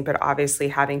fundraising, but obviously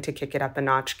having to kick it up a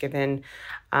notch given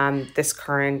this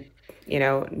current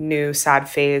new sad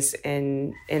phase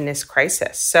in this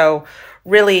crisis. So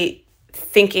really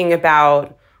thinking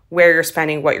about where you're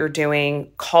spending, what you're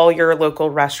doing, call your local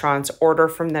restaurants, order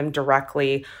from them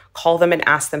directly, call them and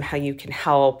ask them how you can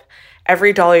help.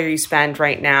 Every dollar you spend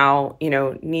right now,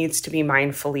 needs to be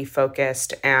mindfully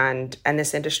focused, and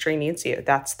this industry needs you.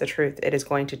 That's the truth. It is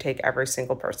going to take every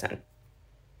single person.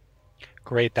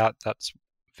 Great. That's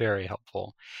very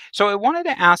helpful. So I wanted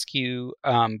to ask you,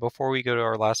 before we go to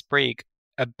our last break,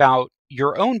 about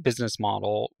your own business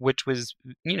model, which was,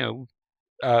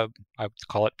 I would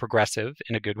call it progressive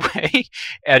in a good way,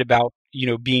 and about,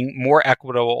 being more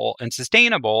equitable and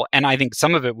sustainable. And I think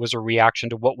some of it was a reaction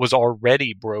to what was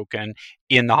already broken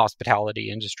in the hospitality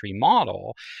industry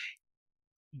model.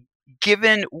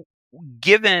 Given,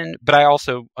 but I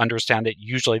also understand that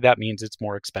usually that means it's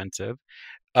more expensive,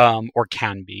 or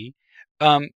can be.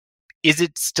 Is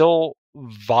it still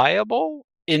viable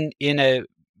in a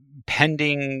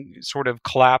pending sort of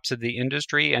collapse of the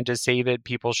industry, and to say that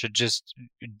people should just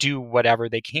do whatever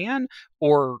they can,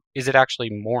 or is it actually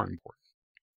more important?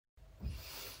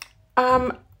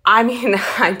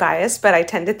 I'm biased, but I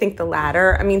tend to think the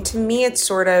latter. To me, it's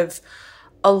sort of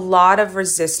a lot of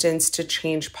resistance to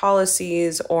change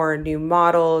policies or new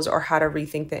models or how to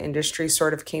rethink the industry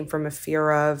sort of came from a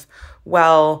fear of,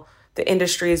 well, the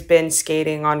industry has been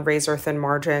skating on razor thin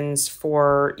margins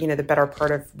for, the better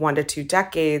part of 1 to 2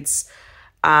 decades.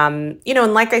 And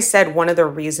like I said, one of the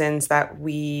reasons that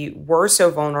we were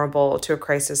so vulnerable to a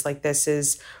crisis like this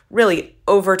is really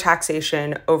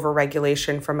overtaxation,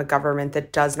 overregulation from a government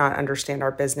that does not understand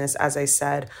our business. As I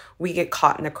said, we get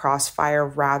caught in the crossfire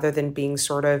rather than being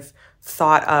sort of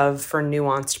thought of for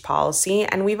nuanced policy.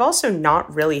 And we've also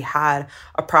not really had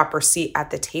a proper seat at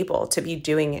the table to be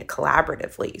doing it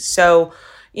collaboratively. So,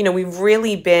 we've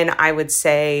really been, I would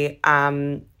say,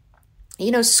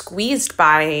 squeezed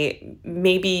by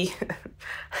maybe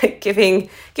giving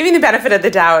the benefit of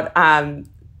the doubt,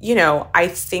 I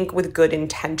think with good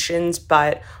intentions,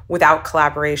 but without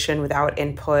collaboration, without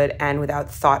input, and without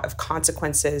thought of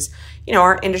consequences.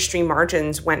 Our industry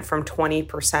margins went from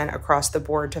 20% across the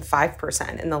board to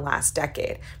 5% in the last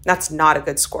decade. That's not a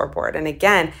good scoreboard. And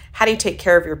again, how do you take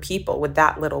care of your people with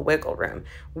that little wiggle room,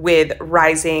 with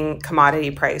rising commodity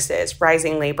prices,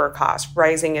 rising labor costs,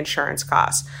 rising insurance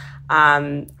costs?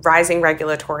 Rising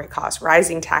regulatory costs,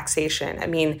 rising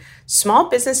taxation. Small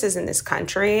businesses in this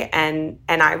country, and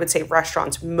I would say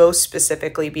restaurants most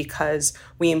specifically because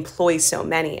we employ so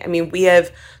many. We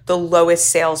have the lowest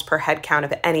sales per head count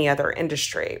of any other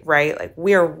industry, right? Like,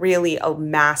 we are really a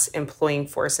mass employing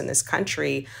force in this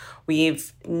country.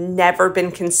 We've never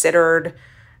been considered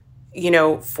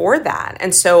for that.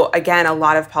 And so again, a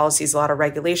lot of policies, a lot of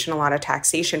regulation, a lot of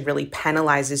taxation really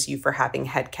penalizes you for having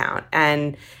headcount.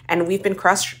 And we've been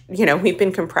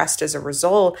compressed as a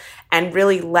result and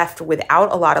really left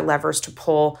without a lot of levers to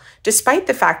pull, despite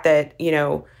the fact that,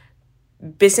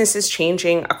 business is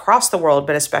changing across the world,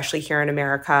 but especially here in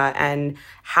America, and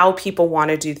how people want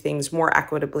to do things more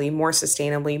equitably, more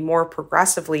sustainably, more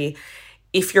progressively.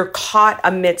 If you're caught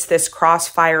amidst this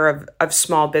crossfire of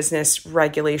small business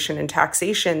regulation and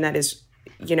taxation that is,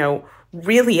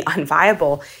 really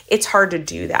unviable, it's hard to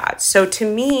do that. So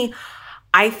to me,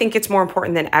 I think it's more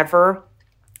important than ever.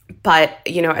 But,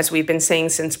 as we've been saying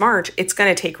since March, it's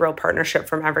going to take real partnership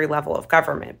from every level of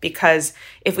government, because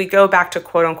if we go back to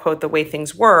quote unquote the way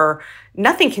things were,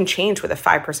 nothing can change with a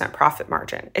 5% profit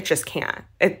margin. It just can't.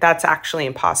 That's actually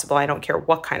impossible. I don't care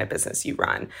what kind of business you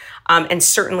run. And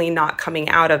certainly not coming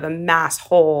out of a mass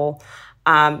hole,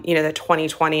 that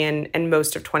 2020 and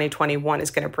most of 2021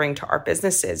 is going to bring to our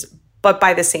businesses. But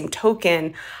by the same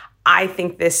token, I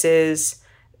think this is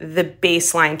the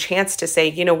baseline chance to say,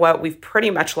 you know what, we've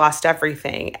pretty much lost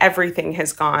everything. Everything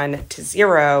has gone to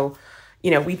zero.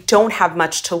 We don't have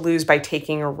much to lose by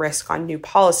taking a risk on new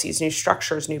policies, new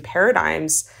structures, new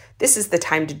paradigms. This is the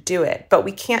time to do it, but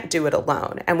we can't do it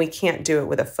alone, and we can't do it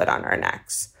with a foot on our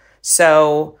necks.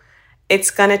 So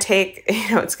it's going to take,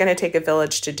 a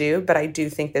village to do, but I do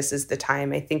think this is the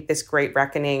time. I think this great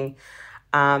reckoning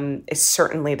is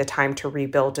certainly the time to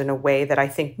rebuild in a way that I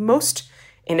think most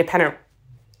independent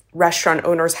restaurant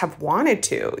owners have wanted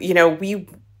to.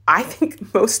 I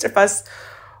think most of us,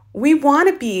 we want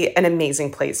to be an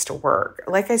amazing place to work.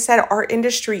 Like I said, our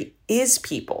industry is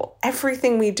people.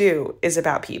 Everything we do is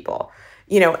about people.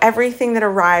 Everything that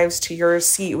arrives to your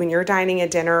seat when you're dining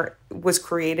at dinner was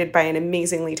created by an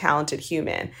amazingly talented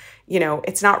human.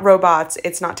 It's not robots,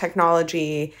 it's not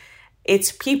technology,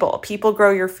 it's people. People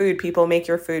grow your food, people make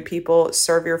your food, people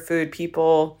serve your food,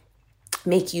 people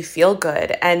make you feel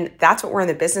good. And that's what we're in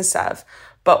the business of.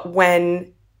 But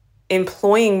when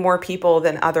employing more people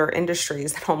than other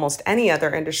industries, than almost any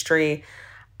other industry,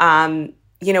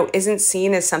 isn't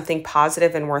seen as something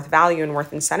positive and worth value and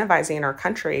worth incentivizing in our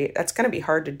country, that's going to be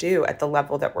hard to do at the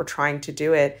level that we're trying to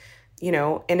do it, in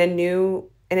a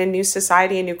new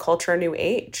society, a new culture, a new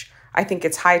age. I think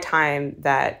it's high time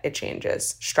that it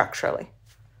changes structurally.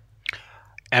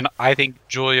 And I think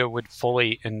Julia would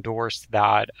fully endorse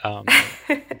that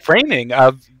framing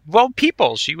of,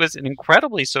 people. She was an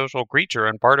incredibly social creature,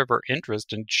 and part of her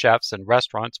interest in chefs and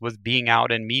restaurants was being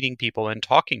out and meeting people and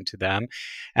talking to them.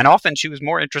 And often she was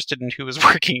more interested in who was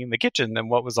working in the kitchen than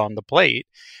what was on the plate.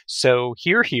 So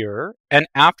here. And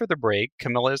after the break,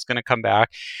 Camilla is going to come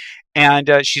back, and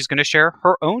she's going to share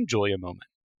her own Julia moment.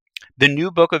 The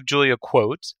new book of Julia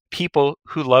quotes, "People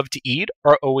who love to eat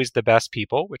are always the best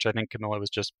people," which I think Camilla was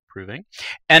just proving,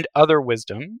 and "Other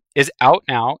Wisdom" is out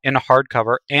now in a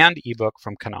hardcover and ebook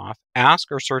from Knopf. Ask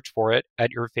or search for it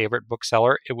at your favorite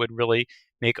bookseller. It would really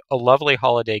make a lovely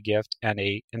holiday gift and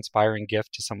a inspiring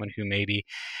gift to someone who may be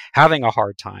having a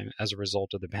hard time as a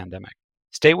result of the pandemic.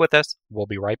 Stay with us. We'll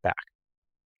be right back.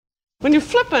 When you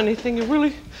flip anything,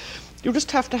 you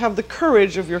just have to have the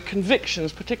courage of your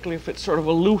convictions, particularly if it's sort of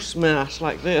a loose mass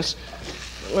like this.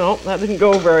 Well, that didn't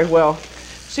go very well.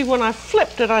 See, when I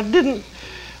flipped it, I didn't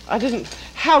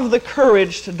have the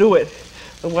courage to do it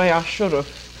the way I should have.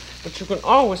 But you can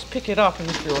always pick it up, and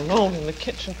if you're alone in the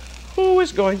kitchen, who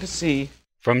is going to see?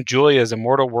 From Julia's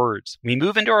immortal words, we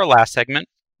move into our last segment,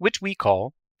 which we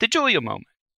call the Julia Moment.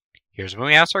 Here's when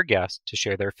we ask our guests to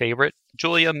share their favorite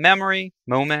Julia memory,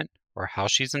 moment, or how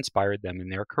she's inspired them in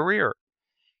their career.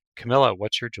 Camilla,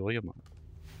 what's your Julia moment?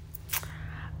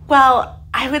 Well,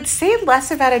 I would say less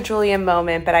about a Julia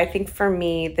moment, but I think for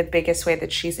me, the biggest way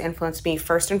that she's influenced me,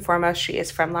 first and foremost, she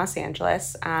is from Los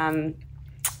Angeles. And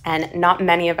not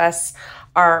many of us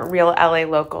are real LA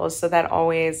locals, so that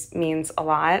always means a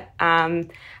lot.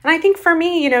 And I think for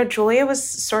me, Julia was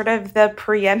sort of the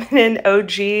preeminent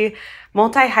OG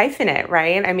multi-hyphenate,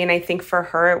 right? I mean, I think for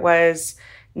her, it was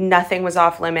nothing was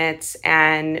off limits,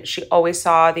 and she always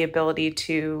saw the ability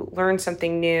to learn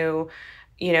something new,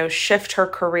 shift her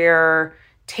career,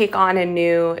 take on a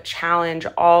new challenge,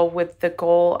 all with the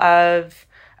goal of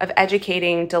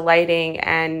educating, delighting,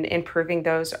 and improving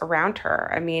those around her.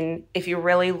 I mean, if you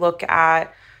really look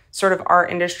at sort of our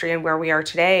industry and where we are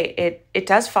today, it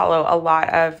does follow a lot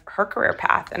of her career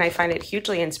path, and I find it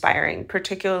hugely inspiring,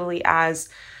 particularly as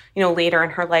later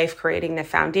in her life, creating the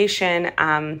foundation,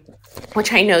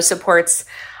 which I know supports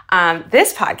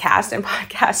this podcast and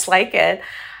podcasts like it.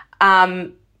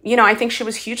 I think she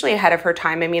was hugely ahead of her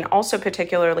time. I mean, also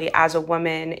particularly as a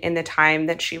woman in the time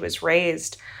that she was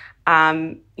raised,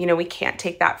 we can't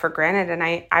take that for granted.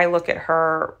 And I look at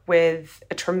her with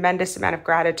a tremendous amount of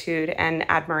gratitude and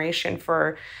admiration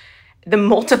for the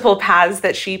multiple paths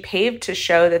that she paved to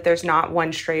show that there's not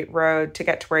one straight road to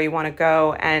get to where you want to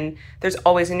go. And there's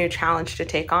always a new challenge to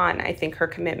take on. I think her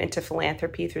commitment to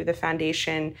philanthropy through the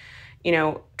foundation,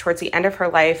 towards the end of her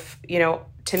life,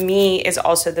 to me is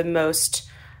also the most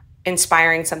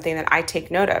inspiring, something that I take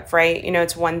note of, right?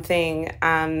 It's one thing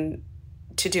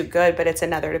to do good, but it's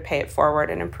another to pay it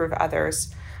forward and improve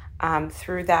others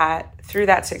through that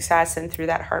success and through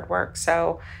that hard work.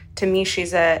 So to me,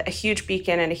 she's a huge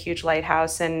beacon and a huge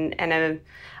lighthouse and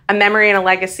a memory and a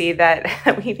legacy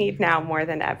that we need now more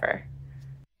than ever.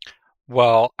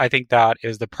 Well, I think that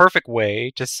is the perfect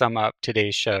way to sum up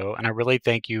today's show. And I really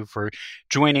thank you for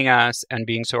joining us and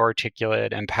being so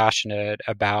articulate and passionate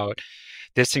about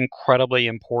this incredibly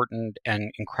important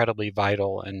and incredibly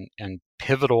vital and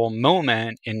pivotal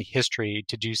moment in history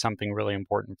to do something really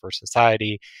important for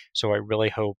society. So I really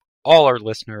hope all our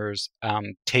listeners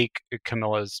take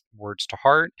Camilla's words to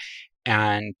heart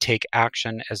and take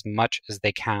action as much as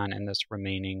they can in this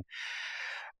remaining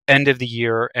end of the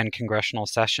year and congressional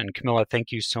session. Camilla,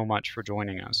 thank you so much for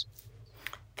joining us.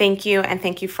 Thank you. And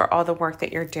thank you for all the work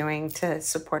that you're doing to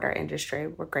support our industry.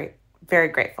 We're very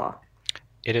grateful.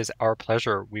 It is our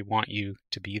pleasure. We want you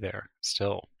to be there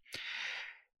still.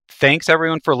 Thanks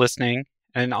everyone for listening.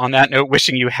 And on that note,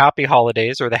 wishing you happy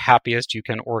holidays, or the happiest you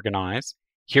can organize.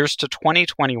 Here's to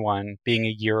 2021 being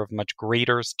a year of much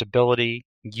greater stability,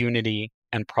 unity,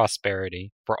 and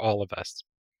prosperity for all of us.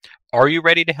 Are you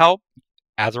ready to help?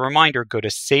 As a reminder, go to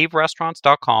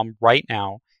saverestaurants.com right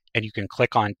now, and you can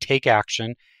click on Take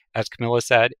Action. As Camilla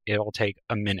said, it'll take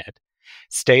a minute.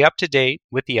 Stay up to date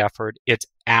with the effort. It's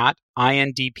at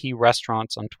INDP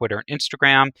Restaurants on Twitter and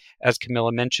Instagram. As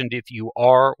Camilla mentioned, if you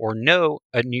are or know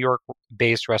a New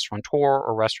York-based restaurateur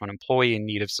or restaurant employee in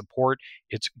need of support,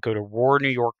 it's go to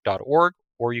roarnewyork.org,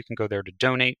 or you can go there to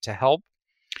donate to help.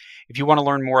 If you want to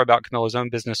learn more about Camilla's own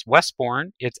business,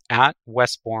 Westbourne, it's at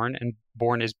Westbourne, and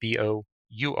Bourne is BOURNE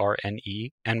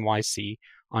NYC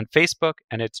on Facebook,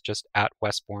 and it's just at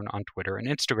Westbourne on Twitter and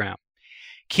Instagram.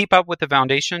 Keep up with the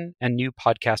foundation and new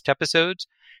podcast episodes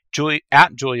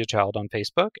at Julia Child on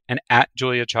Facebook, and at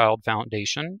Julia Child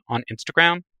Foundation on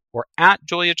Instagram, or at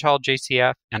Julia Child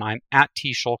JCF, and I'm at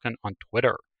T. Shulkin on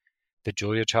Twitter. The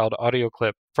Julia Child audio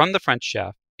clip from The French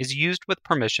Chef is used with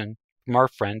permission from our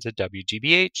friends at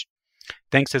WGBH.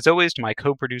 Thanks as always to my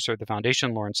co-producer at the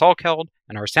Foundation, Lauren Salkeld,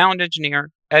 and our sound engineer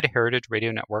at Heritage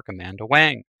Radio Network, Amanda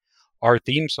Wang. Our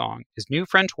theme song is New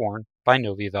French Horn by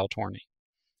Novi Valtorni.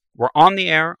 We're on the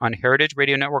air on Heritage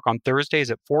Radio Network on Thursdays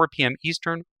at 4 p.m.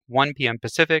 Eastern, 1 p.m.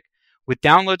 Pacific, with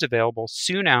downloads available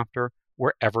soon after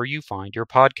wherever you find your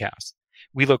podcasts.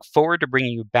 We look forward to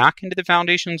bringing you back into the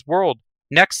Foundation's world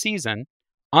next season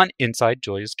on Inside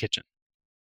Julia's Kitchen.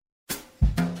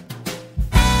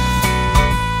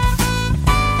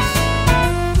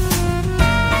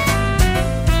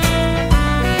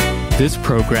 This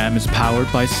program is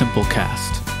powered by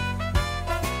Simplecast.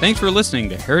 Thanks for listening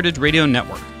to Heritage Radio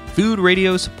Network, food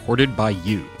radio supported by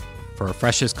you. For our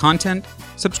freshest content,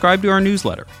 subscribe to our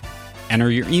newsletter. Enter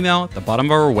your email at the bottom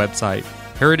of our website,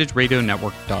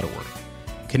 heritageradionetwork.org.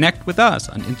 Connect with us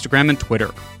on Instagram and Twitter.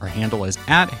 Our handle is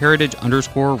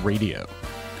 @heritage_radio. You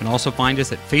can also find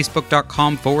us at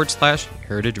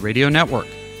facebook.com/Heritage Radio Network.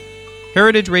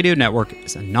 Heritage Radio Network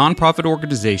is a nonprofit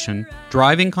organization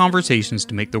driving conversations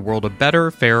to make the world a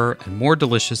better, fairer, and more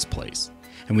delicious place.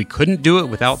 And we couldn't do it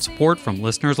without support from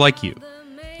listeners like you.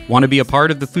 Want to be a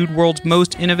part of the food world's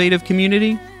most innovative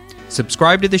community?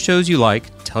 Subscribe to the shows you like,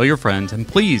 tell your friends, and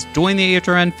please join the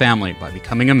AHRN family by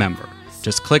becoming a member.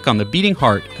 Just click on the beating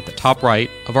heart at the top right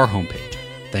of our homepage.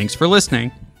 Thanks for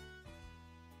listening.